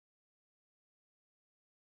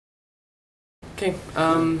Okay,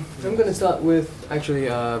 I'm going to start with actually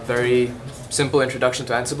a very simple introduction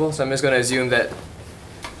to Ansible. So I'm just going to assume that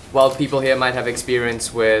while people here might have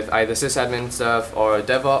experience with either sysadmin stuff or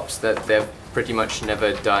DevOps, that they've pretty much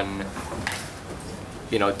never done,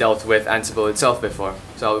 dealt with Ansible itself before.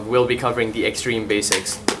 So we'll be covering the extreme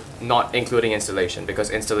basics, not including installation, because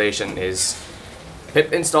installation is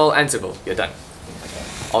pip install Ansible, you're done.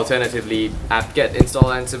 Alternatively, apt-get install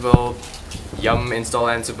Ansible, yum install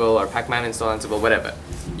Ansible, or pacman install Ansible, whatever.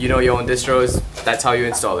 You know your own distros, that's how you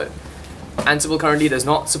install it. Ansible currently does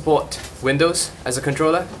not support Windows as a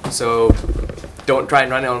controller, so don't try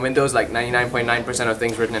and run it on Windows like 99.9% of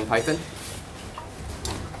things written in Python.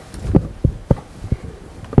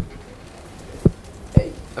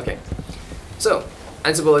 Okay, so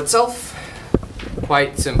Ansible itself,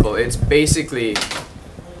 quite simple. It's basically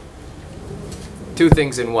two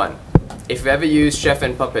things in one. If you've ever used Chef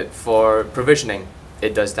and Puppet for provisioning,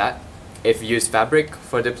 it does that. If you use Fabric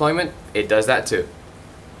for deployment, it does that too.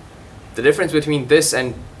 The difference between this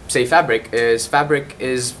and, say, Fabric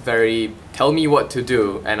is very, tell me what to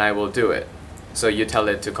do and I will do it. So you tell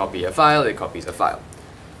it to copy a file, it copies a file.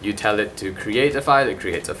 You tell it to create a file, it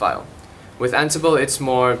creates a file. With Ansible, it's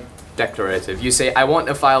more declarative. You say, I want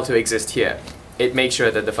a file to exist here. It makes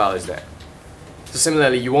sure that the file is there. So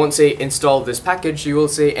similarly, you won't say install this package, you will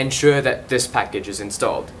say ensure that this package is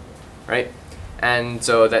installed, right? And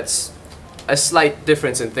so that's a slight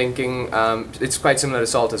difference in thinking. It's quite similar to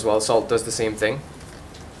Salt as well. Salt does the same thing.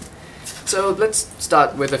 So let's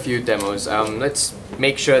start with a few demos. Let's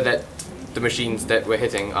make sure that the machines that we're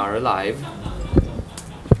hitting are alive.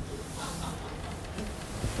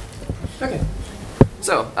 Okay.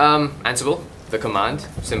 So, Ansible, the command,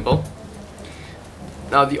 simple.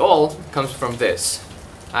 Now the all comes from this.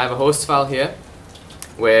 I have a host file here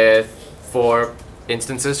with 4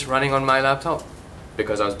 instances running on my laptop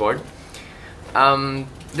because I was bored.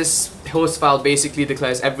 This host file basically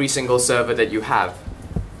declares every single server that you have.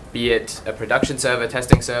 Be it a production server,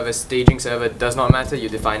 testing server, staging server, does not matter, you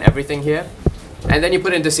define everything here. And then you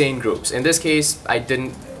put into same groups. In this case, I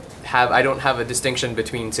don't have a distinction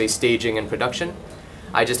between, say, staging and production.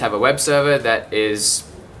 I just have a web server that is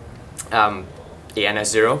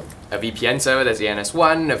ANS0, a VPN server that's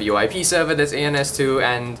ANS1, a VoIP server that's ANS2,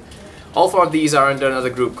 and all 4 of these are under another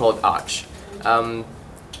group called Arch.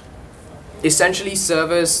 Essentially,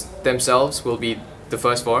 servers themselves will be the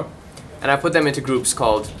first 4, and I put them into groups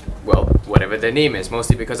called, well, whatever their name is,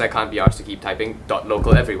 mostly because I can't be asked to keep typing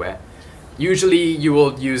 .local everywhere. Usually, you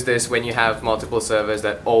will use this when you have multiple servers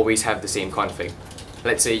that always have the same config.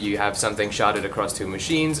 Let's say you have something sharded across 2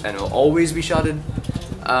 machines, and it will always be sharded,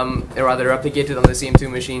 or rather replicated on the same 2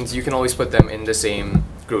 machines. You can always put them in the same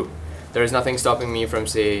group. There is nothing stopping me from,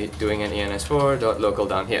 say, doing an ANS4.local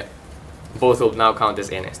down here. Both will now count as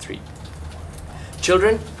ANS3.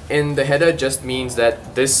 Children in the header just means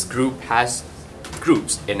that this group has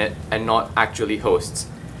groups in it and not actually hosts.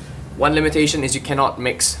 One limitation is you cannot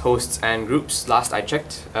mix hosts and groups. Last I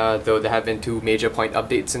checked, though there have been 2 major point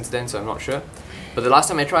updates since then, so I'm not sure. But the last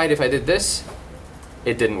time I tried, if I did this,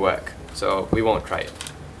 it didn't work. So we won't try it.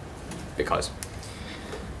 Because.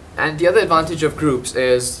 And the other advantage of groups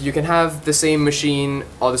is you can have the same machine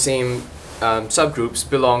or the same subgroups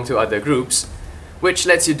belong to other groups, which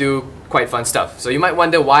lets you do quite fun stuff. So you might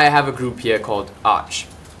wonder why I have a group here called Arch.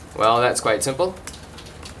 Well, that's quite simple.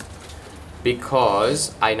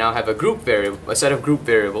 Because I now have a set of group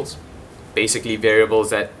variables, basically variables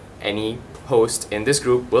that any host in this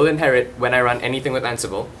group will inherit when I run anything with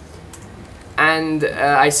Ansible. And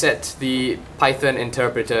I set the Python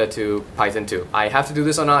interpreter to Python 2. I have to do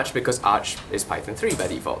this on Arch because Arch is Python 3 by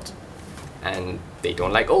default. And they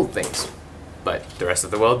don't like old things. But the rest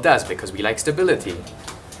of the world does because we like stability.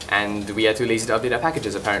 And we are too lazy to update our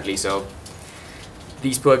packages apparently, so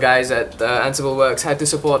these poor guys at Ansible Works had to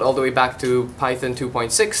support all the way back to Python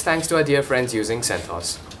 2.6 thanks to our dear friends using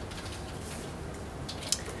CentOS.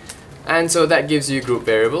 And so that gives you group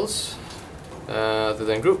variables. Other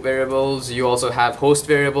than group variables, you also have host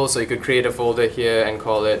variables, so you could create a folder here and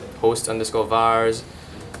call it host_vars.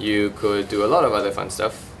 You could do a lot of other fun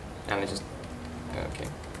stuff. And it's just, okay.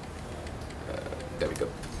 There we go.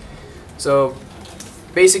 So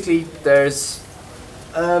basically, there's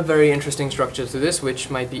a very interesting structure to this, which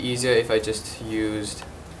might be easier if I just used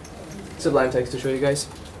Sublime Text to show you guys.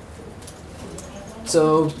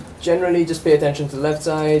 So generally, just pay attention to the left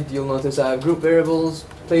side. You'll notice I have group variables,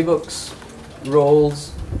 playbooks,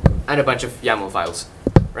 roles, and a bunch of YAML files,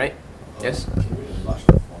 right? Yes?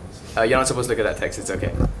 You're not supposed to look at that text, it's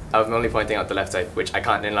okay. I'm only pointing out the left side, which I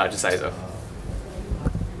can't enlarge the size of.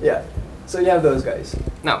 Yeah, so you have those guys.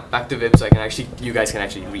 Now, back to Vib so you guys can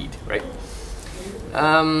actually read, right?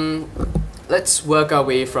 Let's work our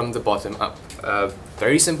way from the bottom up. A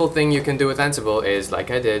very simple thing you can do with Ansible is,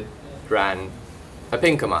 like I did, ran a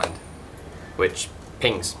ping command, which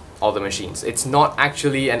pings all the machines. It's not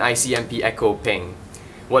actually an ICMP echo ping.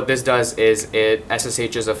 What this does is it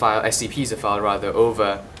SSHs a file, SCPs a file rather,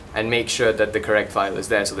 over and makes sure that the correct file is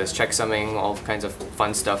there. So there's checksumming, all kinds of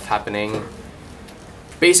fun stuff happening.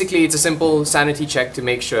 Basically, it's a simple sanity check to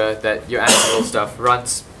make sure that your Ansible stuff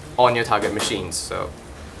runs on your target machines. So,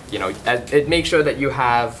 you know, it makes sure that you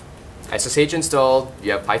have SSH installed,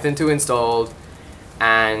 you have Python 2 installed,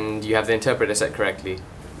 and you have the interpreter set correctly,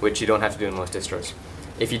 which you don't have to do in most distros.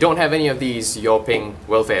 If you don't have any of these, your ping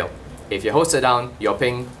will fail. If your hosts are down, your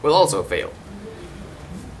ping will also fail.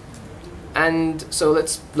 And so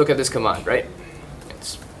let's look at this command, right?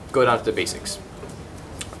 Let's go down to the basics.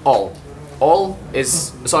 All. All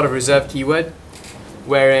is a sort of reserved keyword,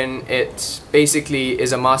 wherein it basically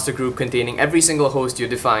is a master group containing every single host you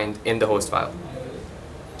defined in the host file.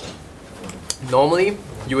 Normally,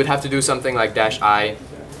 you would have to do something like -i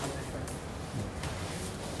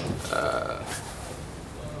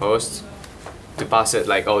host to pass it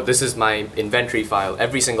like, oh, this is my inventory file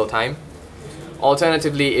every single time.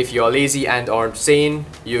 Alternatively, if you're lazy and or sane,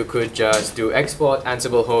 you could just do export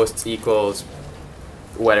Ansible hosts equals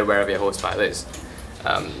wherever your host file is.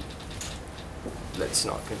 Let's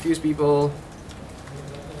not confuse people.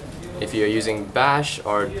 If you're using bash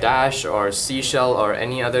or dash or C shell or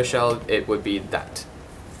any other shell, it would be that.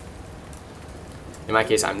 In my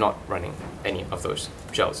case, I'm not running any of those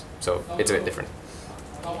shells, so it's a bit different.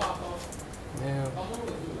 Yeah.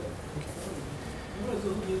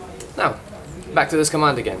 Now, back to this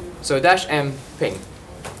command again. So -m ping.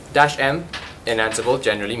 -m in Ansible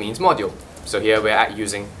generally means module. So here we're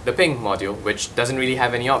using the ping module, which doesn't really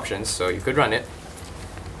have any options, so you could run it,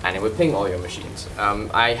 and it would ping all your machines.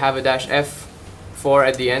 I have a -f4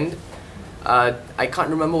 at the end. I can't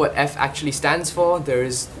remember what F actually stands for. There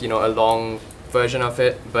is, you know, a long version of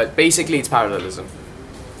it, but basically it's parallelism.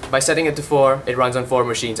 By setting it to 4, it runs on 4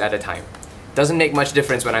 machines at a time. Doesn't make much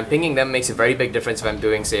difference when I'm pinging them, makes a very big difference if I'm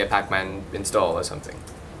doing, say, a pacman install or something.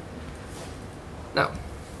 Now,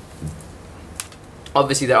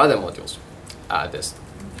 obviously there are other modules. There's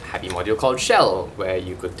a happy module called shell, where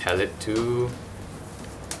you could tell it to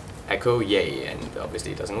echo yay, and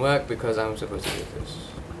obviously it doesn't work because I'm supposed to do this.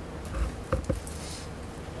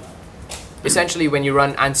 Essentially, when you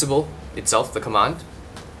run Ansible itself, the command,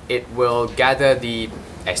 it will gather the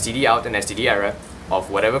std out and std error of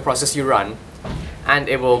whatever process you run, and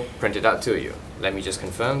it will print it out to you. Let me just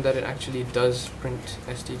confirm that it actually does print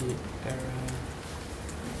std error.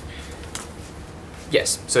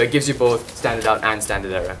 Yes, so it gives you both standard out and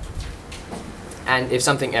standard error. And if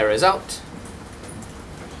something errors out,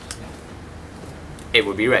 it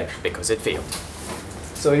would be red because it failed.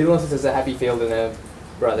 So you'll notice there's a happy failed and a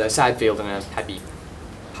rather a sad failed and a happy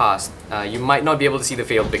passed. You might not be able to see the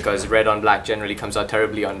failed because red on black generally comes out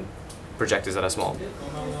terribly on projectors that are small.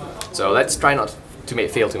 So let's try not to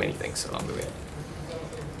fail too many things along the way.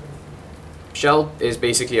 Shell is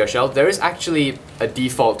basically a shell. There is actually a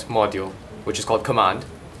default module, which is called command,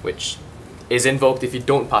 which is invoked if you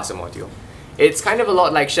don't pass a module. It's kind of a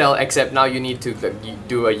lot like shell, except now you need to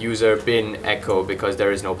do a user bin echo because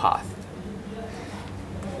there is no path.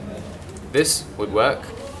 This would work.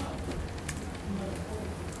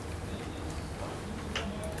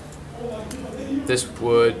 This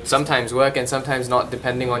would sometimes work and sometimes not,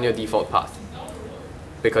 depending on your default path,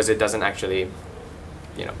 because it doesn't actually,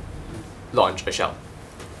 you know, launch a shell.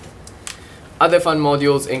 Other fun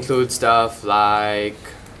modules include stuff like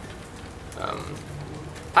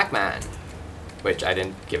pacman, which I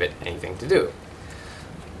didn't give it anything to do.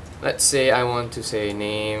 Let's say I want to say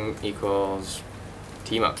name equals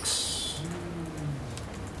tmux,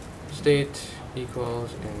 state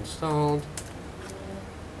equals installed.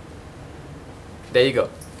 There you go.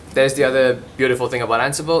 There's the other beautiful thing about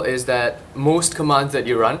Ansible, is that most commands that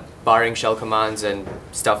you run, barring shell commands and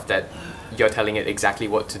stuff that you're telling it exactly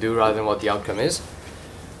what to do rather than what the outcome is,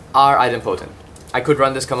 are idempotent. I could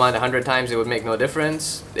run this command 100 times, it would make no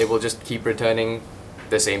difference. It will just keep returning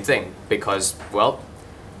the same thing because, well,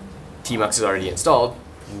 tmux is already installed.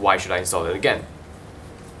 Why should I install it again?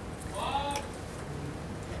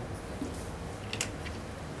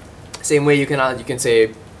 Same way you can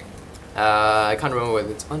say, I can't remember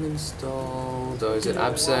whether it's uninstalled or is it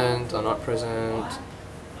absent or not present.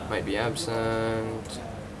 Might be absent.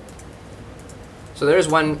 So there is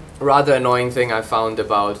one rather annoying thing I found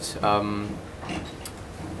about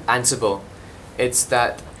Ansible. It's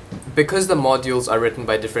that because the modules are written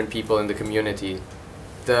by different people in the community,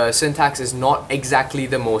 the syntax is not exactly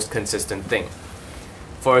the most consistent thing.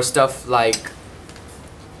 for stuff like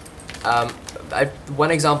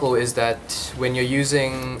one example is that when you're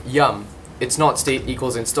using yum, it's not state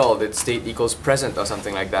equals installed, it's state equals present or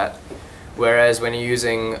something like that. Whereas when you're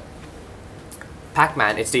using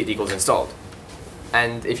pacman, it's state equals installed.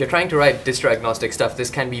 And if you're trying to write distro agnostic stuff, this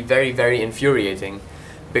can be very, very infuriating,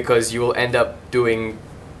 because you will end up doing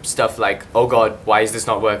stuff like, oh god, why is this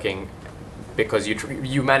not working? Because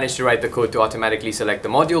you managed to write the code to automatically select the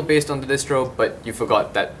module based on the distro, but you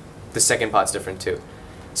forgot that the second part's different too.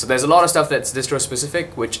 So there's a lot of stuff that's distro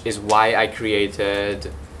specific, which is why I created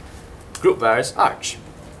group vars arch.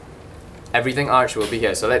 Everything arch will be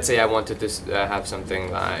here. So let's say I wanted to have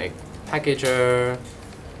something like packager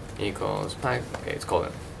equals pack, okay, it's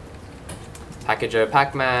called packager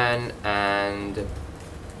pacman and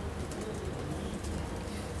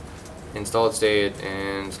installed state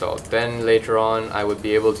installed. Then later on I would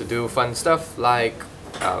be able to do fun stuff like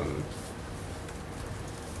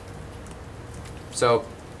so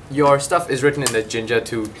your stuff is written in the Jinja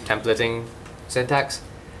 2 templating syntax,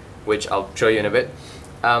 which I'll show you in a bit.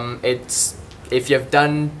 It's, if you've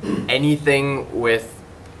done anything with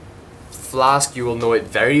Flask, you will know it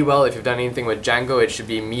very well. If you've done anything with Django, it should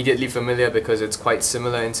be immediately familiar because it's quite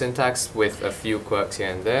similar in syntax with a few quirks here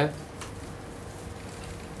and there.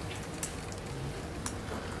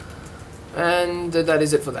 And that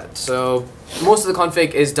is it for that. So most of the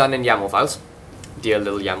config is done in YAML files, dear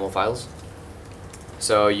little YAML files.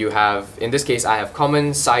 So you have, in this case, I have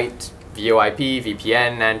common, site, VoIP,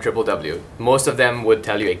 VPN, and www. Most of them would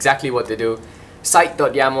tell you exactly what to do.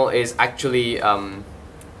 Site.yaml is actually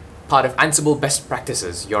part of Ansible best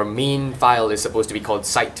practices. Your main file is supposed to be called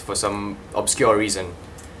site for some obscure reason.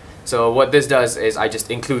 So what this does is I just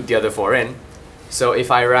include the other four in. So if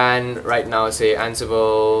I ran right now, say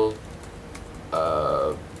Ansible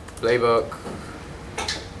playbook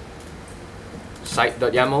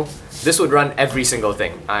site.yaml, this would run every single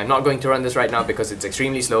thing. I'm not going to run this right now because it's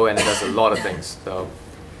extremely slow and it does a lot of things. So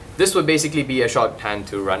this would basically be a shorthand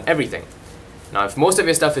to run everything. Now if most of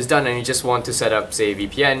your stuff is done and you just want to set up, say,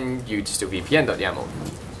 VPN, you just do vpn.yaml.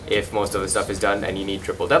 If most of the stuff is done and you need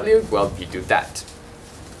www, well, you do that.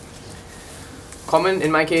 Common,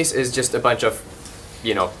 in my case, is just a bunch of,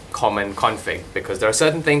 you know, common config, because there are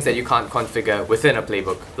certain things that you can't configure within a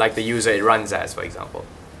playbook, like the user it runs as, for example.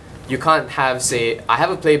 You can't have, say, I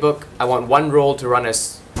have a playbook, I want one role to run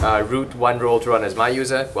as root, one role to run as my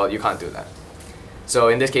user. Well, you can't do that. So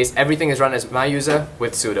in this case, everything is run as my user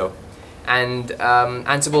with sudo. And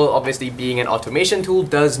Ansible, obviously being an automation tool,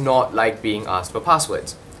 does not like being asked for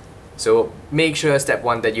passwords. So make sure, step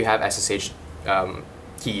one, that you have SSH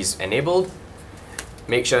keys enabled.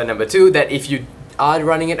 Make sure, number two, that if you are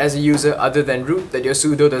running it as a user other than root, that your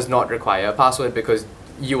sudo does not require a password, because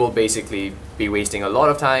you will basically be wasting a lot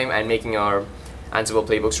of time and making our Ansible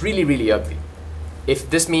playbooks really, really ugly.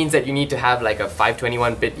 If this means that you need to have like a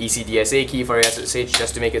 521-bit ECDSA key for your SSH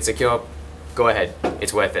just to make it secure, go ahead,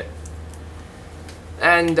 it's worth it.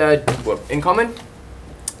 And in common,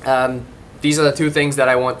 these are the two things that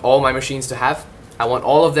I want all my machines to have. I want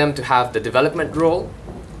all of them to have the development role,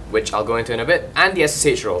 which I'll go into in a bit, and the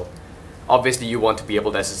SSH role. Obviously, you want to be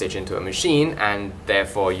able to SSH into a machine, and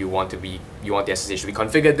therefore you want the SSH to be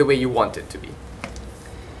configured the way you want it to be.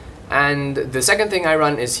 And the second thing I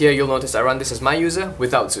run is here. You'll notice I run this as my user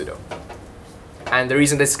without sudo. And the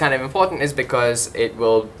reason this is kind of important is because it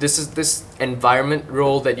will, this environment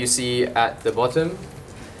role that you see at the bottom,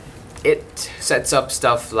 it sets up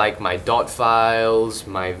stuff like my dot files,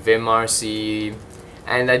 my vimrc,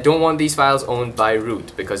 and I don't want these files owned by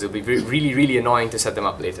root because it'll be really, really annoying to set them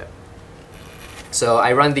up later. So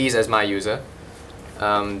I run these as my user.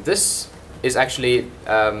 This is actually,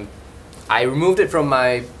 I removed it from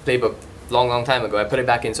my playbook long time ago. I put it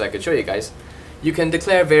back in so I could show you guys. You can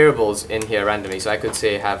declare variables in here randomly. So I could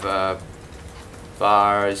say have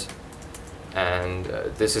vars, and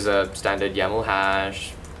this is a standard YAML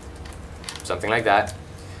hash, something like that.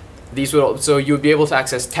 These will, so you'll be able to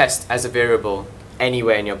access test as a variable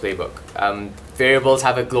anywhere in your playbook. Variables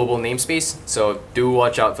have a global namespace, so do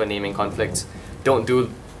watch out for naming conflicts. Don't do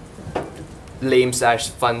lame /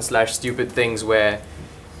 fun / stupid things where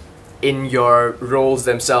in your roles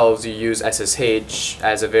themselves you use SSH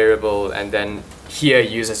as a variable and then here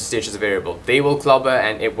you use SSH as a variable. They will clobber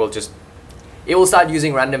and it will start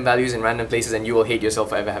using random values in random places and you will hate yourself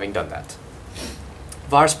for ever having done that.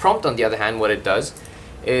 Vars prompt, on the other hand, what it does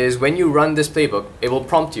is when you run this playbook, it will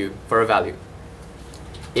prompt you for a value.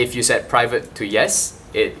 If you set private to yes,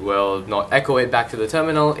 it will not echo it back to the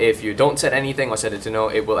terminal. If you don't set anything or set it to no,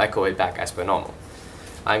 it will echo it back as per normal.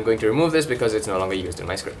 I'm going to remove this because it's no longer used in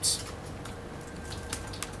my scripts.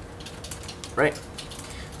 Right.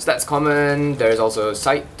 So that's common. There's also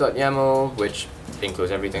site.yaml, which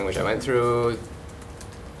includes everything which I went through.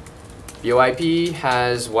 VoIP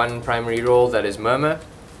has one primary role, that is murmur.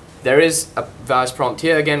 There is a vars prompt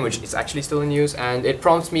here again, which is actually still in use, and it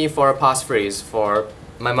prompts me for a passphrase for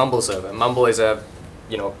my Mumble server. Mumble is a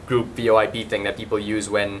group VoIP thing that people use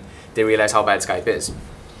when they realize how bad Skype is.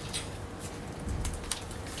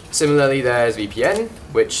 Similarly, there's VPN,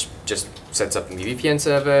 which just sets up the VPN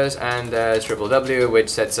servers, and there's www, which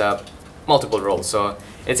sets up multiple roles. So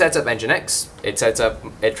it sets up Nginx,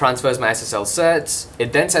 it transfers my SSL certs,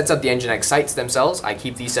 it then sets up the Nginx sites themselves. I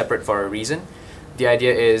keep these separate for a reason. The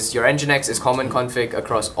idea is your Nginx is common config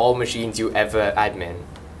across all machines you ever admin,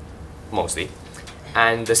 mostly.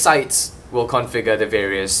 And the sites will configure the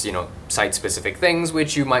various, site-specific things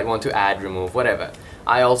which you might want to add, remove, whatever.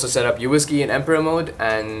 I also set up uWhiskey in Emperor mode,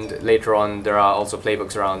 and later on there are also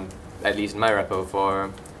playbooks around, at least in my repo,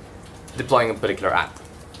 for deploying a particular app.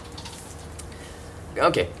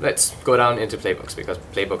 Okay, let's go down into playbooks, because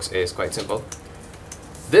playbooks is quite simple.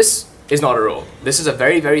 This is not a role. This is a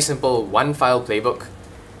very, very simple one-file playbook,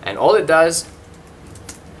 and all it does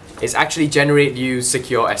is actually generate you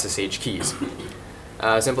secure SSH keys.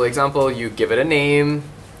 Simple example, you give it a name,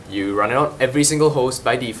 you run it on every single host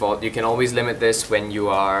by default. You can always limit this when you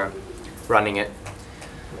are running it.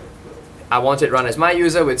 I want it run as my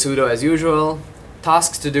user with sudo as usual.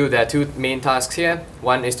 Tasks to do, there are two main tasks here.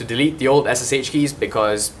 One is to delete the old SSH keys,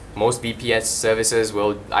 because most VPS services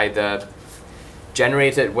will either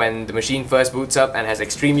generate it when the machine first boots up and has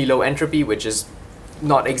extremely low entropy, which is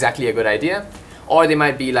not exactly a good idea. Or they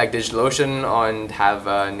might be like DigitalOcean and have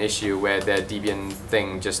an issue where their Debian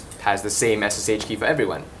thing just has the same SSH key for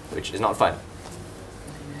everyone, which is not fun.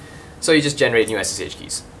 So you just generate new SSH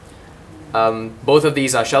keys. Both of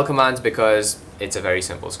these are shell commands because it's a very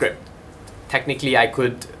simple script. Technically, I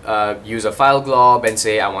could use a file glob and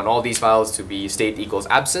say I want all these files to be state equals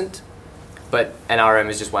absent, but an RM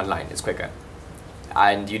is just one line, it's quicker.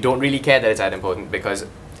 And you don't really care that it's that important because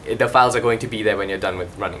the files are going to be there when you're done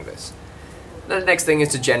with running this. The next thing is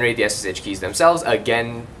to generate the SSH keys themselves.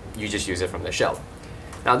 Again, you just use it from the shell.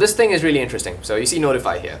 Now this thing is really interesting. So you see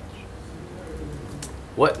notify here.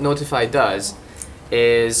 What notify does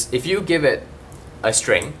is if you give it a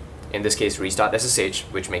string, in this case restart SSH,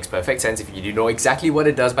 which makes perfect sense if you know exactly what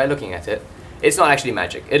it does by looking at it, it's not actually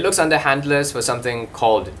magic. It looks under handlers for something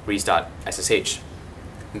called restart SSH.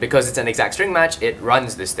 Because it's an exact string match, it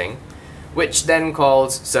runs this thing, which then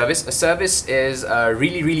calls service. A service is a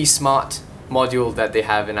really, really smart module that they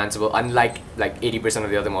have in Ansible, unlike like 80% of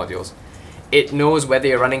the other modules. It knows whether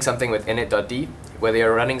you're running something with init.d, whether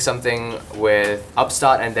you're running something with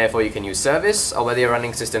upstart and therefore you can use service, or whether you're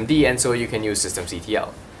running systemd and so you can use systemctl.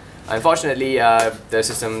 Unfortunately, the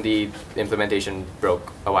systemd implementation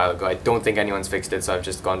broke a while ago. I don't think anyone's fixed it, so I've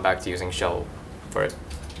just gone back to using shell for it.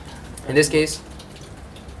 In this case,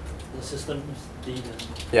 the systemd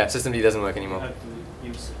systemd doesn't work anymore. You have to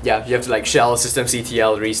use it. Yeah, you have to like shell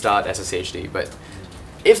systemctl restart sshd, but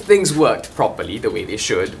if things worked properly the way they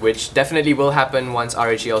should, which definitely will happen once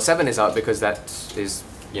RHEL 7 is out, because that is,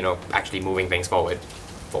 actually moving things forward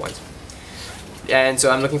for once. And so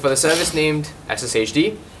I'm looking for the service named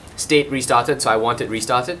sshd, state restarted, so I want it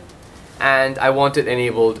restarted, and I want it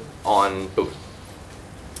enabled on boot.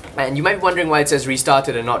 And you might be wondering why it says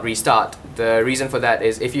restarted and not restart. The reason for that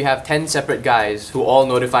is if you have 10 separate guys who all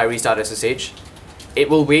notify restart SSH, it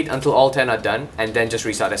will wait until all 10 are done and then just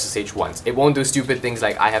restart SSH once. It won't do stupid things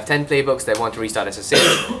like I have 10 playbooks that want to restart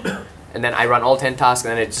SSH and then I run all 10 tasks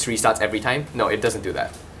and then it just restarts every time. No, it doesn't do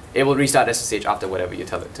that. It will restart SSH after whatever you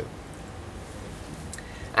tell it to.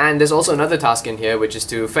 And there's also another task in here, which is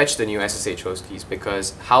to fetch the new SSH host keys,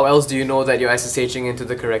 because how else do you know that you're SSHing into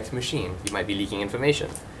the correct machine? You might be leaking information.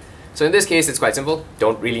 So in this case, it's quite simple.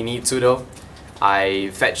 Don't really need sudo.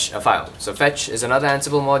 I fetch a file. So fetch is another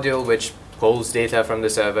Ansible module which pulls data from the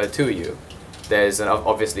server to you. There's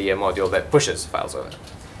obviously a module that pushes files over.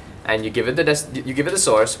 And you give it the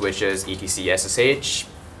source, which is etc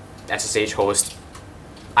ssh host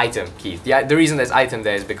item key. The reason there's item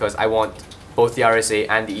there is because I want both the RSA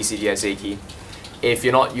and the ECDSA key. If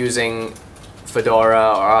you're not using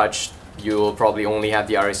Fedora or Arch, you'll probably only have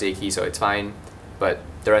the RSA key, so it's fine. But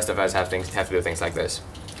the rest of us have to do things like this.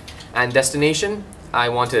 And destination, I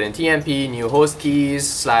want it in TMP, new host keys,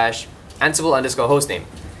 / Ansible_hostname.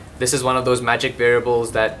 This is one of those magic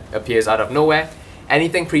variables that appears out of nowhere.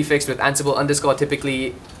 Anything prefixed with Ansible_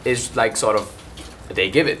 typically is like sort of,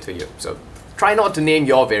 they give it to you. So try not to name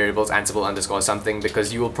your variables Ansible_ something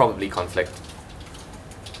because you will probably conflict.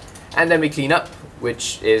 And then we clean up,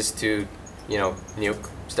 which is to, nuke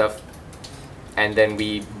stuff. And then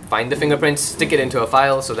we find the fingerprints, stick it into a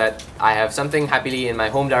file so that I have something happily in my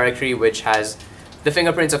home directory which has the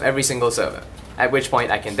fingerprints of every single server. At which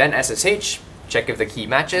point I can then SSH, check if the key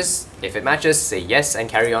matches. If it matches, say yes and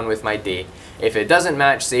carry on with my day. If it doesn't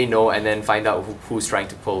match, say no and then find out who's trying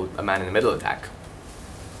to pull a man-in-the-middle attack.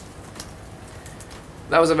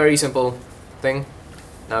 That was a very simple thing.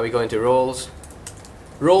 Now we go into roles.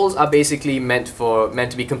 Roles are basically meant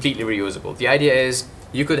to be completely reusable. The idea is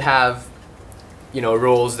you could have, you know,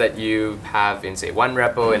 roles that you have in, say, one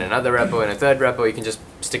repo, in another repo, in a third repo. You can just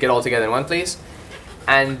stick it all together in one place.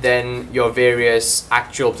 And then your various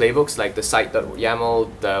actual playbooks, like the site.yaml,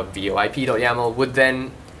 the voip.yaml, would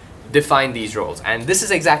then define these roles. And this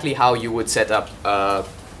is exactly how you would set up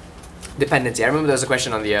dependency. I remember there was a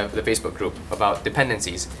question on the Facebook group about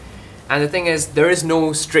dependencies. And the thing is, there is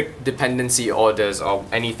no strict dependency orders or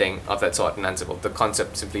anything of that sort in Ansible. The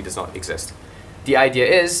concept simply does not exist. The idea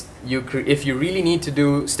is, if you really need to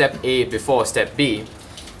do step A before step B,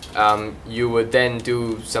 you would then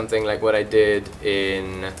do something like what I did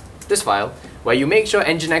in this file, where you make sure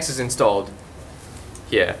Nginx is installed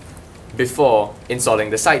here before installing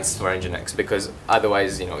the sites for Nginx, because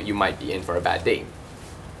otherwise, you know, you might be in for a bad day.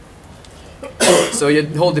 So your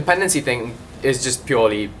whole dependency thing is just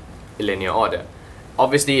purely linear order.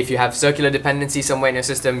 Obviously, if you have circular dependency somewhere in your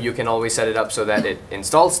system, you can always set it up so that it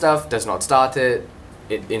installs stuff, does not start it,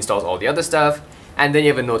 it installs all the other stuff, and then you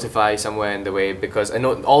have a notify somewhere in the way, because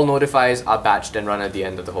all notifies are batched and run at the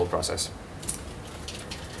end of the whole process.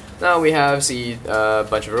 Now we have a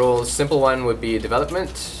bunch of roles. Simple one would be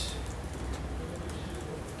development,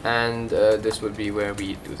 and this would be where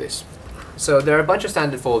we do this. So there are a bunch of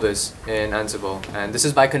standard folders in Ansible, and this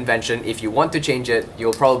is by convention. If you want to change it,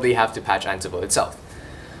 you'll probably have to patch Ansible itself.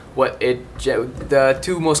 The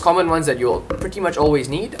two most common ones that you'll pretty much always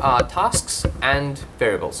need are tasks and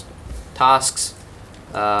variables. Tasks,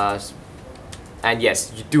 and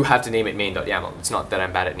yes, you do have to name it main.yaml. It's not that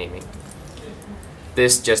I'm bad at naming.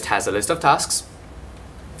 This just has a list of tasks.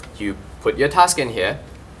 You put your task in here,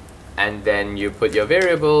 and then you put your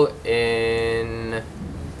variable in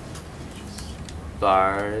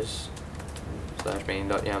vars /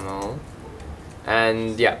 main.yaml.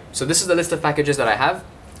 And yeah, so this is the list of packages that I have.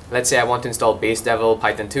 Let's say I want to install base devil,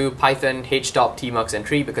 Python 2, Python, htop, tmux, and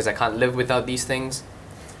tree, because I can't live without these things.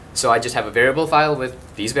 So I just have a variable file with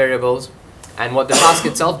these variables. And what the task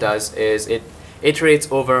itself does is it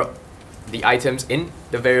iterates over the items in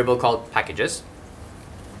the variable called packages,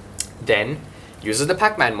 then uses the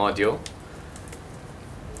pacman module,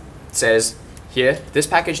 says, here, this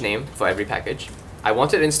package name for every package, I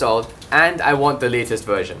want it installed, and I want the latest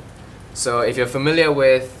version. So if you're familiar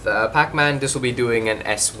with pacman, this will be doing an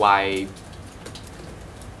SSY.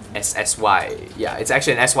 Yeah, it's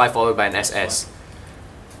actually an SY followed by an SS.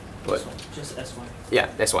 What? Just SY. Yeah,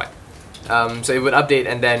 SY. So it would update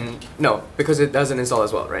and then, no, because it doesn't install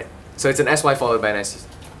as well, right? So it's an SY followed by an S,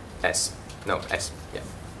 yeah,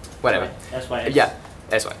 whatever. SY. Yeah,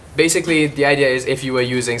 SY. Basically, the idea is if you were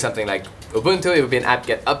using something like Ubuntu, it would be an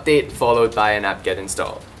apt-get update followed by an apt-get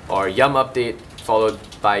install, or yum update followed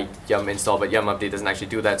by yum install, but yum update doesn't actually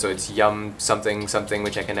do that, so it's yum something something,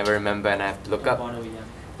 which I can never remember and I have to look up.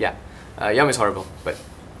 Yeah, yum is horrible, but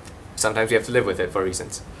sometimes we have to live with it for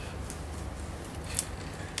reasons.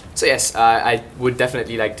 So yes, I would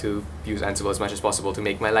definitely like to use Ansible as much as possible to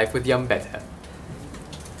make my life with yum better.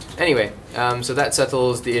 Anyway, so that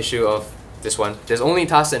settles the issue of this one. There's only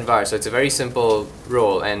tasks and vars, so it's a very simple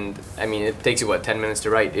role, and I mean it takes you what, 10 minutes to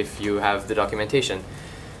write if you have the documentation.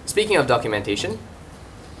 Speaking of documentation,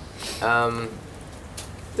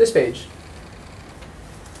 this page.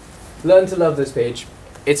 Learn to love this page.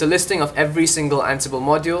 It's a listing of every single Ansible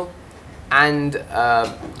module and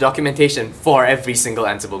documentation for every single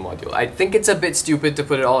Ansible module. I think it's a bit stupid to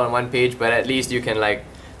put it all on one page, but at least you can like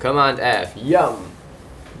Command F, yum.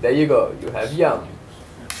 There you go, you have yum.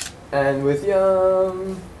 And with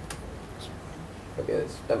yum, okay,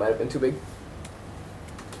 that might have been too big.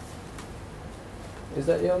 Is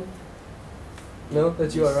that yum? No,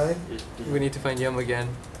 that's URI? We need to find yum again.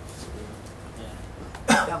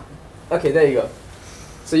 Yeah. Okay, there you go.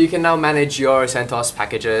 So you can now manage your CentOS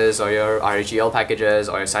packages, or your RHEL packages,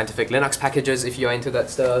 or your scientific Linux packages if you're into that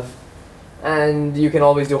stuff. And you can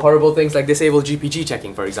always do horrible things like disable GPG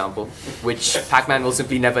checking, for example, which pacman will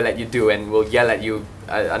simply never let you do and will yell at you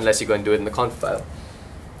unless you go and do it in the conf file.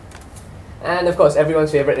 And of course,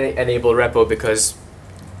 everyone's favorite enable repo, because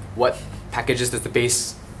what packages does the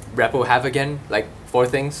base repo have again? Like 4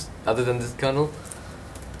 things other than the kernel?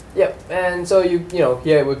 Yep, and so you know,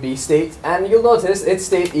 here it would be state, and you'll notice its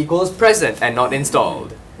state equals present and not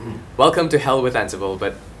installed. Welcome to hell with Ansible,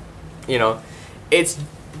 but you know, it's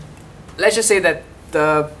let's just say that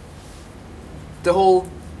the whole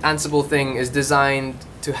Ansible thing is designed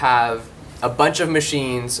to have a bunch of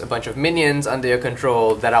machines, a bunch of minions under your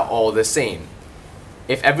control that are all the same.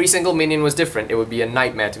 If every single minion was different, it would be a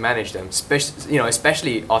nightmare to manage them,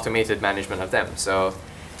 especially automated management of them. So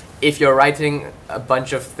if you're writing a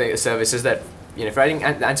bunch of services that, if you're writing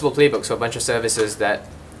Ansible playbooks for a bunch of services that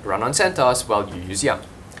run on CentOS, well, you use Yum.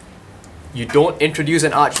 You don't introduce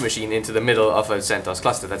an Arch machine into the middle of a CentOS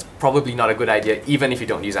cluster. That's probably not a good idea, even if you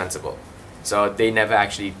don't use Ansible. So they never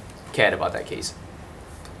actually cared about that case.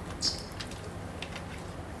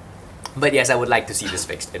 But yes, I would like to see this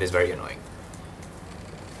fixed. It is very annoying.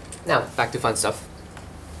 Now, back to fun stuff.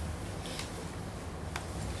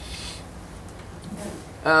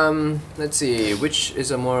 Let's see, which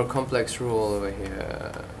is a more complex rule over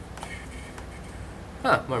here?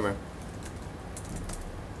 Murmur.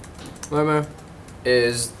 Murmur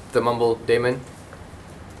is the mumble daemon.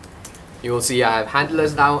 You will see I have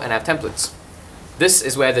handlers now and I have templates. This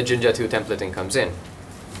is where the Jinja 2 templating comes in.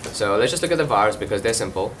 So let's just look at the vars because they're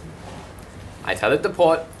simple. I tell it the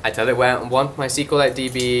port, I tell it where I want my SQLite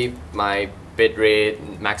DB, my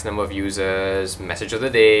bitrate, max number of users, message of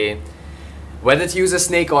the day, whether to use a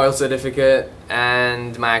snake oil certificate,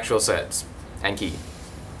 and my actual certs and key.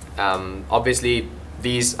 Obviously,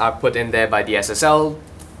 these are put in there by the SSL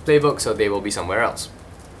playbook, so they will be somewhere else.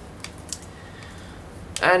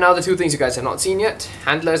 And now the two things you guys have not seen yet.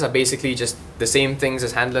 Handlers are basically just the same things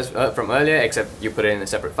as handlers from earlier, except you put it in a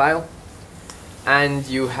separate file. And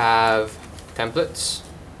you have templates,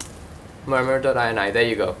 murmur.ini, there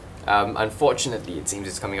you go. Unfortunately, it seems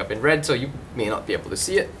it's coming up in red, so you may not be able to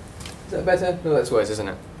see it. Is that better? No, that's worse, isn't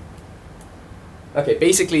it? Okay,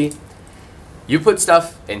 basically, you put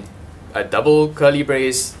stuff in a double curly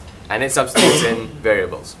brace, and it substitutes in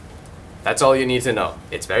variables. That's all you need to know.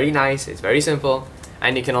 It's very nice, it's very simple,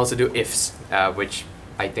 and you can also do ifs, which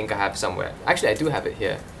I think I have somewhere. Actually, I do have it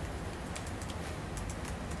here.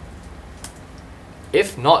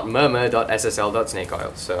 If not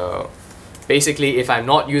murmur.ssl.snakeoil. So basically, if I'm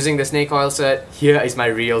not using the snake oil cert, here is my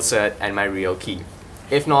real cert and my real key.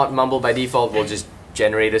 If not, Mumble by default will just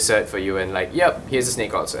generate a cert for you and like, yep, here's a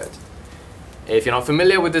snake oil cert. If you're not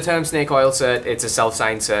familiar with the term snake oil cert, it's a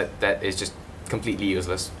self-signed cert that is just completely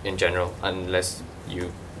useless in general, unless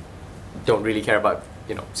you don't really care about,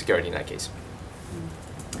 security in that case.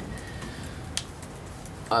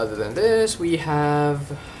 Other than this, we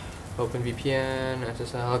have OpenVPN,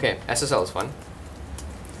 SSL. Okay, SSL is fun.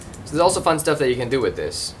 So there's also fun stuff that you can do with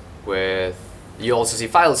this. You also see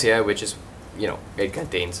files here, which is, it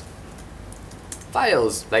contains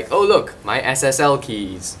files. Like, oh look, my SSL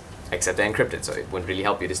keys. Except they're encrypted, so it wouldn't really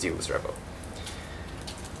help you to steal this repo.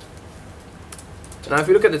 Now if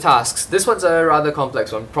you look at the tasks, this one's a rather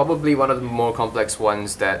complex one. Probably one of the more complex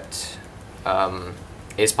ones that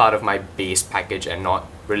is part of my base package and not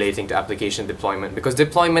relating to application deployment, because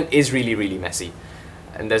deployment is really, really messy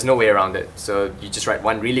and there's no way around it. So you just write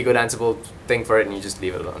one really good Ansible thing for it and you just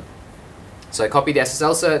leave it alone. So I copy the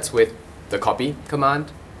SSL certs with the copy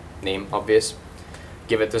command, name obvious,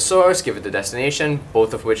 give it the source, give it the destination,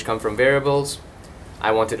 both of which come from variables.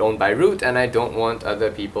 I want it owned by root and I don't want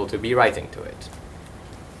other people to be writing to it.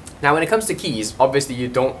 Now when it comes to keys, obviously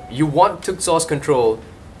you want to source control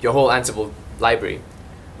your whole Ansible library,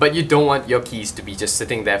 but you don't want your keys to be just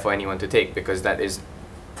sitting there for anyone to take, because that is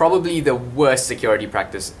probably the worst security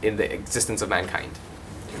practice in the existence of mankind.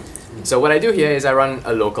 So what I do here is I run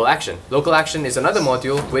a local action. Local action is another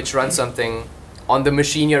module which runs something on the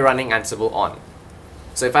machine you're running Ansible on.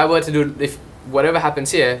 So if I were to do, if whatever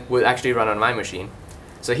happens here will actually run on my machine.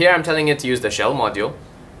 So here I'm telling it to use the shell module,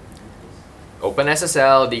 open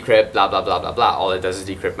SSL, decrypt, blah, blah, blah, blah, blah. All it does is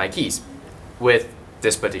decrypt my keys with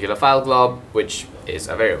this particular file glob, which is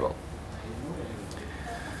a variable.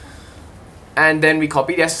 And then we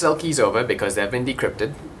copy the SSL keys over because they've been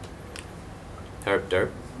decrypted. Herp derp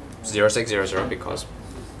 0600 because.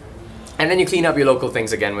 And then you clean up your local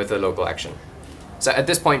things again with the local action. So at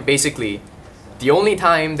this point, basically, the only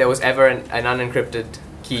time there was ever an unencrypted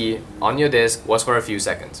key on your disk was for a few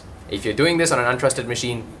seconds. If you're doing this on an untrusted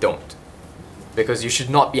machine, don't. Because you should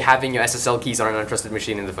not be having your SSL keys on an untrusted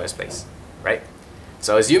machine in the first place, right?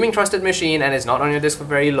 So assuming trusted machine and it's not on your disk for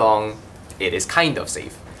very long, it is kind of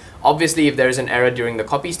safe. Obviously, if there is an error during the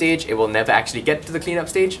copy stage, it will never actually get to the cleanup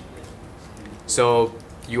stage. So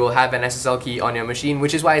you will have an SSL key on your machine,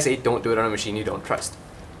 which is why I say don't do it on a machine you don't trust.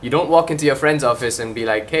 You don't walk into your friend's office and be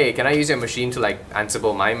like, hey, can I use your machine to like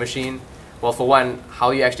Ansible my machine? Well, for one, how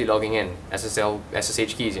are you actually logging in?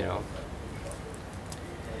 SSH keys,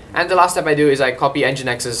 And the last step I do is I copy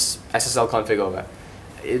Nginx's SSL config over.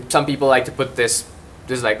 Some people like to put this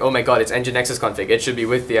just like, oh my god, it's Nginx's config, it should be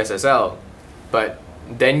with the SSL. But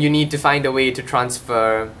then you need to find a way to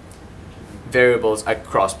transfer variables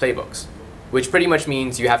across playbooks, which pretty much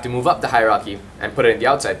means you have to move up the hierarchy and put it in the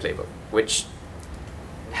outside playbook, which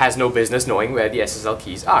has no business knowing where the SSL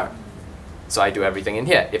keys are. So I do everything in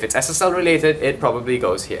here. If it's SSL related, it probably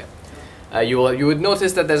goes here. You would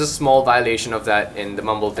notice that there's a small violation of that in the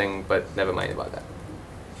mumble thing, but never mind about that.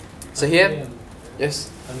 So here, yes?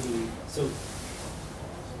 So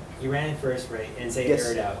you ran it first, right, and say Yes.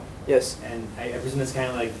 errored out. Yes. And I presume it's kind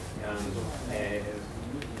of like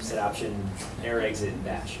set option error exit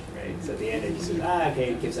bash, right? So at the end it just says,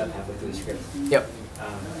 okay, it gives up halfway through the script. Yep.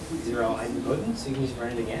 These are all idempotent, so you can just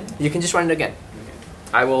run it again? You can just run it again. Okay.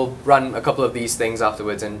 I will run a couple of these things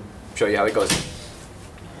afterwards and show you how it goes.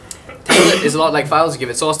 Template is a lot like files. You give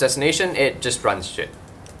it source, destination, it just runs shit.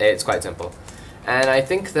 It's quite simple. And I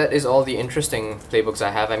think that is all the interesting playbooks I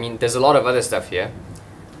have. I mean, there's a lot of other stuff here,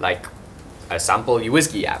 like a sample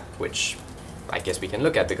UWSGI app, which I guess we can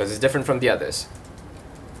look at because it's different from the others.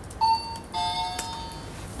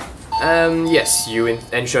 Yes, you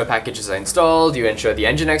ensure packages are installed, you ensure the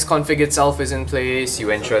Nginx config itself is in place, you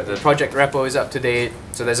ensure the project repo is up to date.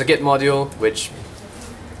 So there's a Git module, which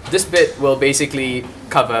this bit will basically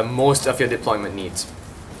cover most of your deployment needs.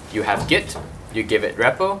 You have Git, you give it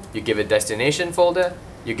repo, you give it destination folder,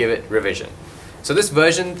 you give it revision. So this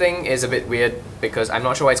version thing is a bit weird because I'm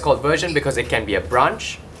not sure why it's called version, because it can be a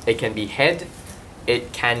branch, it can be head,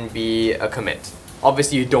 it can be a commit.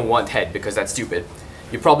 Obviously you don't want head because that's stupid.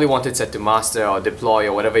 You probably want it set to master or deploy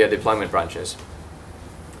or whatever your deployment branch is.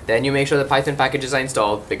 Then you make sure the Python packages are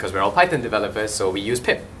installed because we're all Python developers, so we use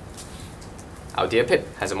pip. Our dear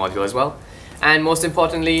pip has a module as well. And most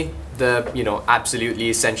importantly, the absolutely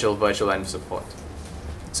essential virtual env support.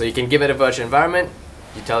 So you can give it a virtual environment,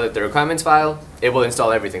 you tell it the requirements file, it will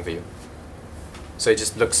install everything for you. So it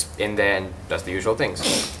just looks in there and does the usual things.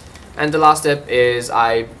 And the last step is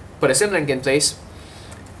I put a symlink in place,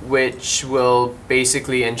 which will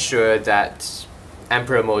basically ensure that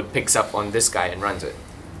Emperor mode picks up on this guy and runs it.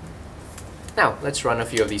 Now, let's run a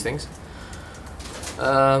few of these things.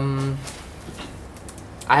 I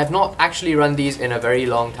have not actually run these in a very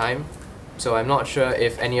long time, so I'm not sure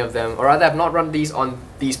if any of them, or rather I've not run these on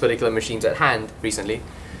these particular machines at hand recently,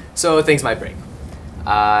 so things might break.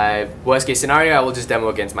 Worst case scenario, I will just demo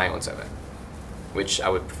against my own server, which I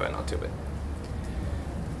would prefer not to, but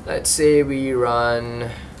let's say we run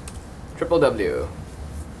www.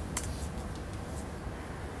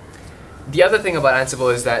 The other thing about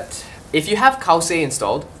Ansible is that if you have cowsay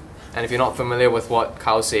installed, and if you're not familiar with what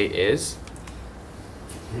cowsay is,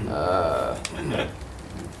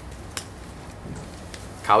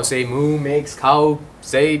 cowsay moo makes cow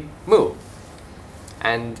say moo.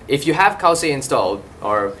 And if you have cowsay installed,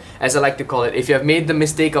 or as I like to call it, if you have made the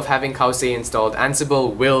mistake of having cowsay installed,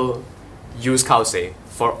 Ansible will use cowsay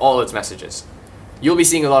for all its messages. You'll be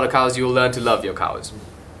seeing a lot of cows, you'll learn to love your cows.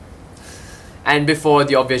 And before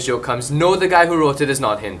the obvious joke comes, no, the guy who wrote it is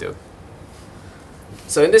not Hindu.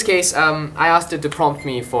 So in this case, I asked it to prompt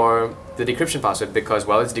me for the decryption password because,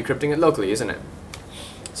 well, it's decrypting it locally, isn't it?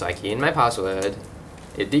 So I key in my password,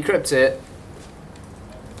 it decrypts it,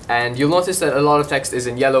 and you'll notice that a lot of text is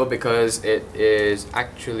in yellow because it is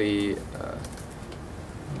actually...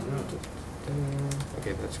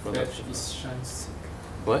 okay, let's scroll down.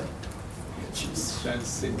 What?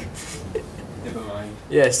 Never mind.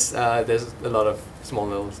 Yes, there's a lot of small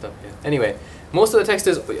little stuff here. Anyway, most of the text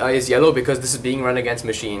is yellow because this is being run against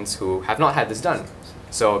machines who have not had this done.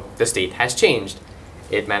 So the state has changed.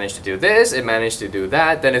 It managed to do this, it managed to do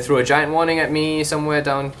that, then it threw a giant warning at me somewhere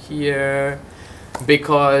down here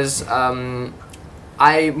because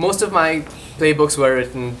most of my playbooks were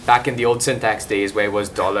written back in the old syntax days where it was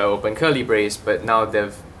 $ open curly brace, but now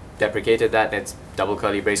they've deprecated that and it's double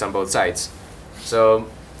curly brace on both sides. So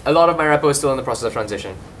a lot of my repo is still in the process of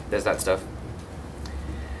transition. There's that stuff.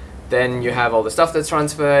 Then you have all the stuff that's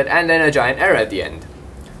transferred, and then a giant error at the end,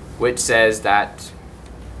 which says that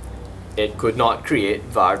it could not create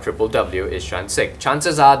var www is transig.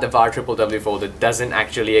 Chances are the var www folder doesn't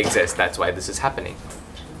actually exist. That's why this is happening.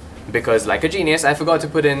 Because like a genius, I forgot to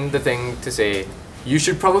put in the thing to say, you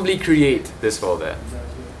should probably create this folder.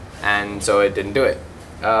 And so it didn't do it.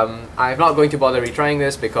 I'm not going to bother retrying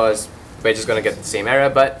this because we're just going to get the same error,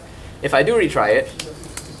 but if I do retry it,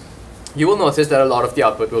 you will notice that a lot of the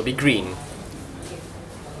output will be green.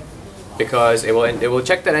 Because it will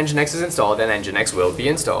check that Nginx is installed and Nginx will be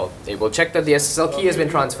installed. It will check that the SSL key has been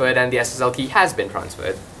transferred and the SSL key has been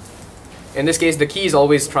transferred. In this case, the key is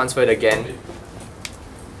always transferred again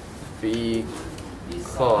because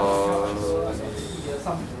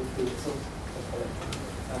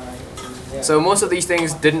So most of these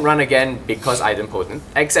things didn't run again because idempotent,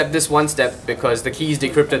 except this one step because the key is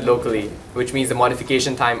decrypted locally, which means the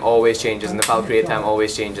modification time always changes and the file create time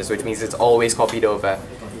always changes, which means it's always copied over.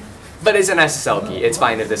 But it's an SSL key, it's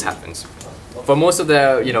fine if this happens. For most of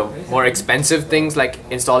the, more expensive things like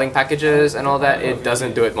installing packages and all that, it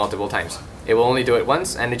doesn't do it multiple times. It will only do it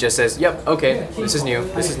once and it just says, yep, okay, this is new,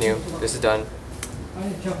 this is done.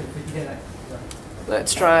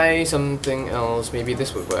 Let's try something else, maybe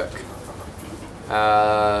this would work.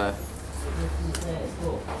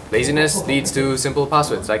 Laziness leads to simple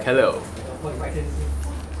passwords like hello.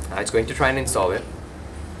 It's going to try and install it.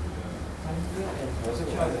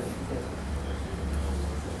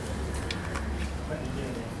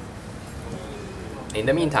 In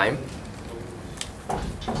the meantime,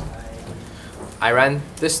 I ran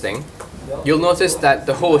this thing. You'll notice that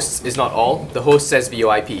the hosts is not all. The host says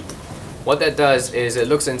VoIP. What that does is it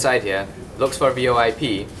looks inside here, looks for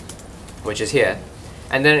VoIP, which is here,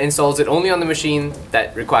 and then installs it only on the machine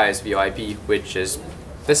that requires VoIP, which is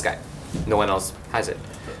this guy. No one else has it.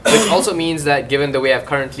 Which also means that given the way I've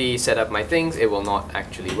currently set up my things, it will not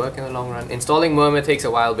actually work in the long run. Installing Murmur takes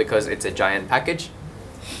a while because it's a giant package.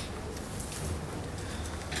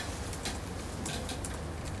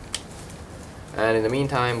 And in the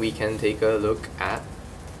meantime, we can take a look at,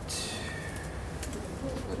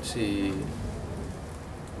 let's see,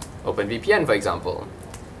 OpenVPN, for example.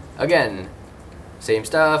 Again, same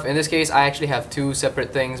stuff. In this case, I actually have two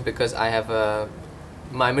separate things because I have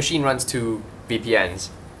my machine runs two VPNs.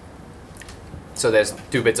 So there's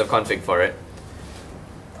 2 bits of config for it.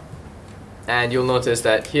 And you'll notice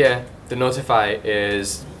that here, the notify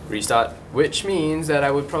is restart, which means that I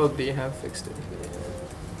would probably have fixed it.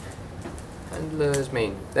 Handlers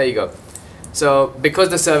main. There you go. So because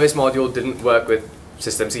the service module didn't work with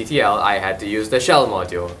systemctl, I had to use the shell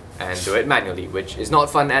module and do it manually, which is not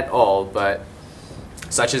fun at all, but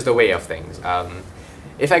such is the way of things.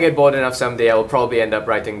 If I get bored enough someday, I will probably end up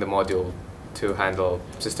writing the module to handle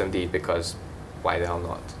systemd, because why the hell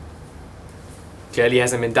not? Clearly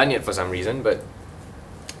hasn't been done yet for some reason, but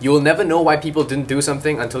you will never know why people didn't do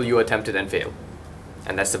something until you attempt it and fail.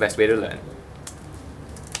 And that's the best way to learn.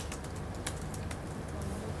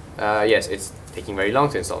 Yes, it's taking very long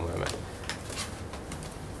to install Murmur.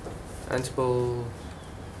 Ansible.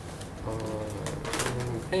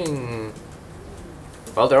 Ping.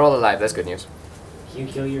 Well, they're all alive. That's good news. Can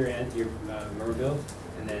you kill your Murmur build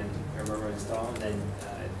and then your Murmur install and then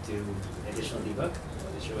do additional debug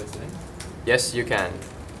to show what's doing? Yes, you can.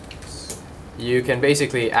 You can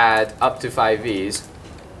basically add up to 5 Vs,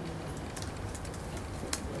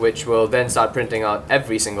 which will then start printing out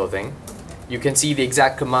every single thing. You can see the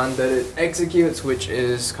exact command that it executes, which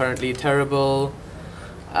is currently terrible.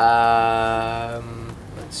 Let's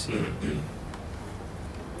see.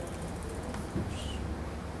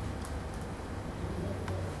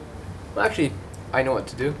 Well, actually, I know what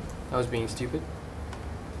to do. I was being stupid.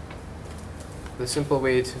 The simple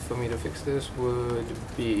way for me to fix this would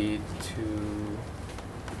be to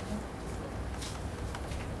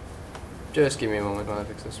just give me a moment while I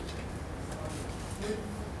fix this.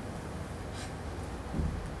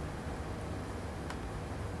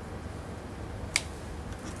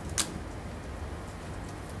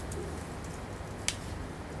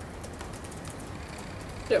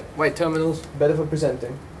 Yep, white terminals, better for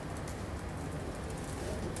presenting.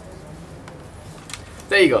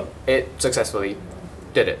 There you go, it successfully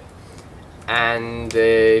did it. And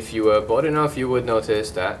if you were bored enough, you would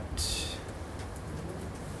notice that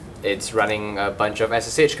it's running a bunch of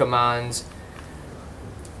SSH commands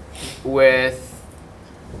with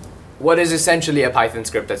what is essentially a Python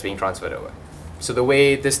script that's being transferred over. So the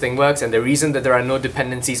way this thing works, and the reason that there are no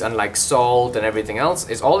dependencies unlike salt and everything else,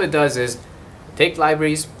 is all it does is take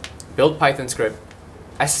libraries, build Python script,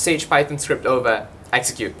 SSH Python script over,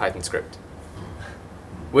 execute Python script.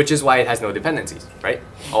 Which is why it has no dependencies, right?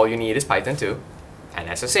 All you need is Python 2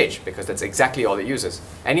 and SSH, because that's exactly all it uses.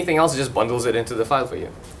 Anything else just bundles it into the file for you.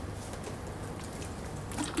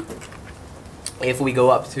 If we go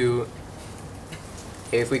up to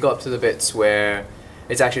the bits where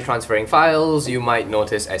it's actually transferring files, you might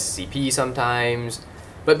notice SCP sometimes.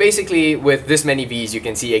 But basically, with this many Vs, you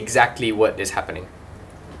can see exactly what is happening.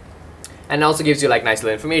 And it also gives you like nice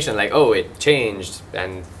little information, like, oh, it changed,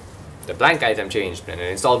 and the blank item changed, and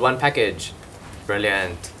it installed one package.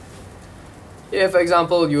 Brilliant. Here, for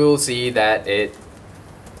example, you will see that it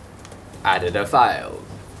added a file,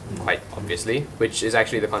 quite obviously, which is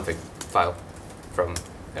actually the config file from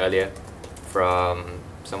earlier, from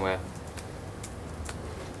somewhere.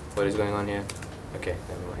 What is going on here? Okay,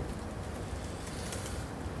 never mind.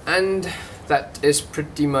 And that is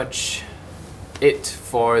pretty much it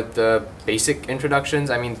for the basic introductions.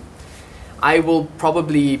 I mean, I will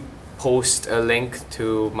probably post a link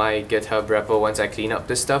to my GitHub repo once I clean up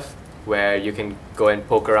this stuff, where you can go and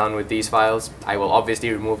poke around with these files. I will obviously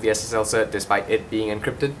remove the SSL cert despite it being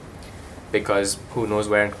encrypted, because who knows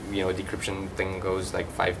where decryption thing goes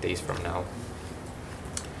like 5 days from now.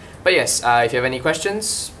 But yes, if you have any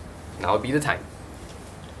questions, now would be the time.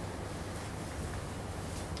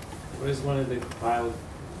 What does one of the compiled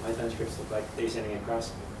Python scripts look like that you're sending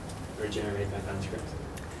across, or generate Python scripts?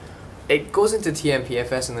 It goes into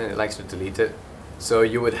TMPFS and then it likes to delete it. So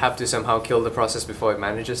you would have to somehow kill the process before it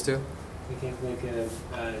manages to. You can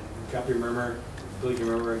drop your murmur, build your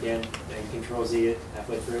murmur again, and Control Z it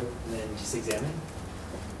halfway through, and then just examine.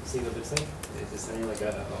 See what it looks like. Is it something like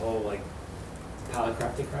a whole like palette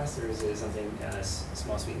cropped across, or is it something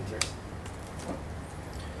small sweet and terse?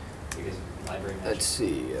 Because library magic. Let's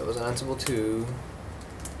see. It was Ansible 2.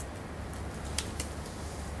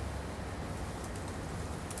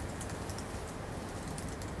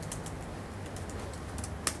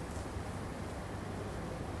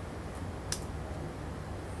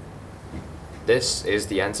 This is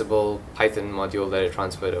the Ansible Python module that it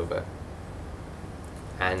transferred over.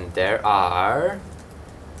 And there are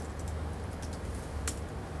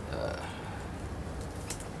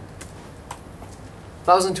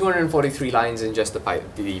 1,243 lines in just the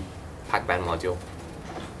PacBan module.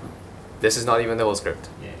 This is not even the whole script.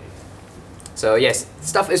 Yeah. So yes,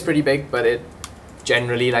 stuff is pretty big, but it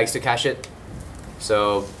generally likes to cache it.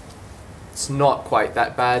 So it's not quite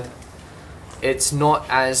that bad. It's not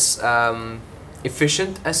as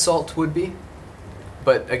efficient as Salt would be,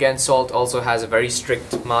 but again, Salt also has a very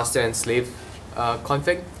strict master and slave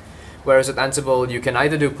config, whereas with Ansible you can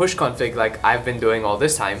either do push config like I've been doing all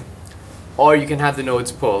this time, or you can have the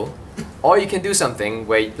nodes pull, or you can do something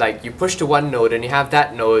where like you push to one node and you have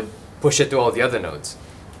that node push it to all the other nodes.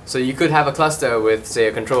 So you could have a cluster with, say,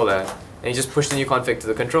 a controller, and you just push the new config to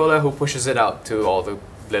the controller, who pushes it out to all the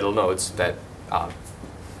little nodes that are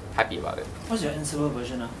happy about it. What's your Ansible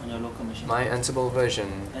version on your local machine? My Ansible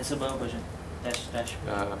version. Ansible version. Dash.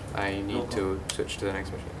 I need Local. to switch to the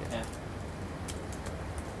next machine. Yeah. Yeah.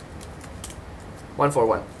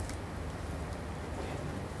 141.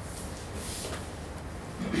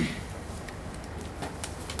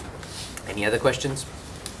 Any other questions?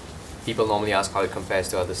 People normally ask how it compares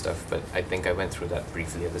to other stuff, but I think I went through that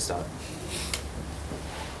briefly at the start.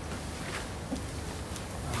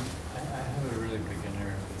 I have a really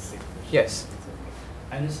beginner basic question. Yes.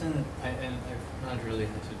 I understand that, and I've not really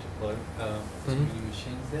had to deploy too many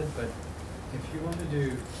machines yet, but if you want to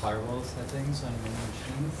do firewall settings on many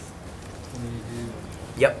machines, can you do?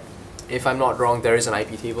 Yep. If I'm not wrong, there is an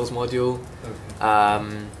IP tables module.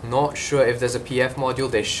 Okay. Not sure if there's a PF module.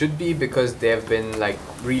 There should be, because they have been like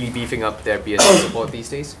really beefing up their BSS support these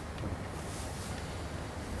days.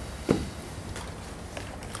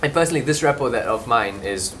 And personally, this repo of mine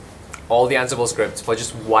is all the Ansible scripts for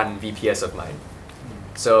just one VPS of mine.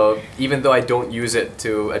 So even though I don't use it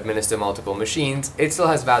to administer multiple machines, it still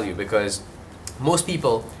has value, because most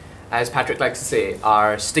people, as Patrick likes to say,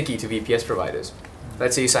 are sticky to VPS providers.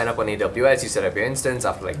 Let's say you sign up on AWS, you set up your instance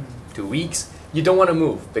after like 2 weeks. You don't want to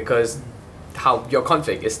move because your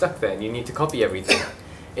config is stuck there and you need to copy everything.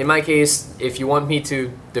 In my case, if you want me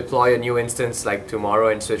to deploy a new instance like tomorrow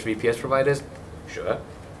and switch VPS providers, sure.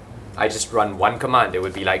 I just run one command. It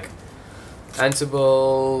would be like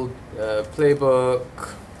Ansible playbook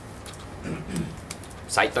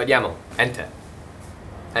site.yaml, enter.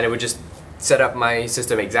 And it would just set up my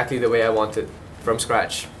system exactly the way I want it from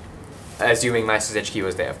scratch, assuming my SSH key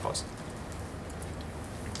was there, of course.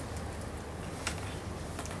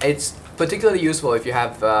 It's particularly useful if you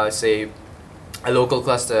have, say, a local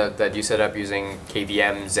cluster that you set up using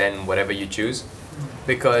KVM, Zen, whatever you choose,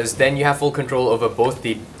 because then you have full control over both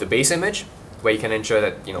the base image, where you can ensure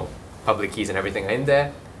that public keys and everything are in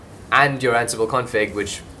there, and your Ansible config,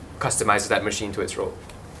 which customizes that machine to its role.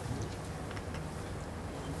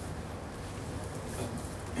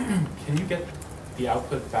 Can you get the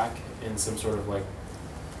output back in some sort of like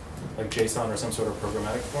JSON or some sort of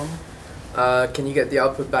programmatic form? Can you get the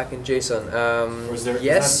output back in JSON?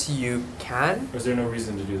 Yes, you can. Or is there no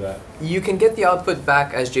reason to do that? You can get the output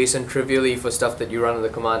back as JSON trivially for stuff that you run on the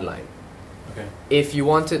command line. Okay. If you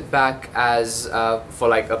want it back as for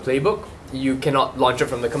like a playbook, you cannot launch it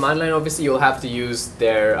from the command line. Obviously, you'll have to use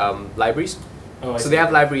their libraries. Oh, I so see. they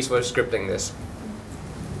have libraries for scripting this.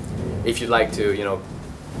 If you'd like to,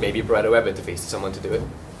 maybe provide a web interface to someone to do it.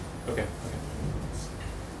 Okay.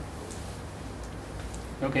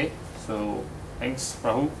 Okay, so thanks,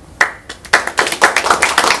 Rahul.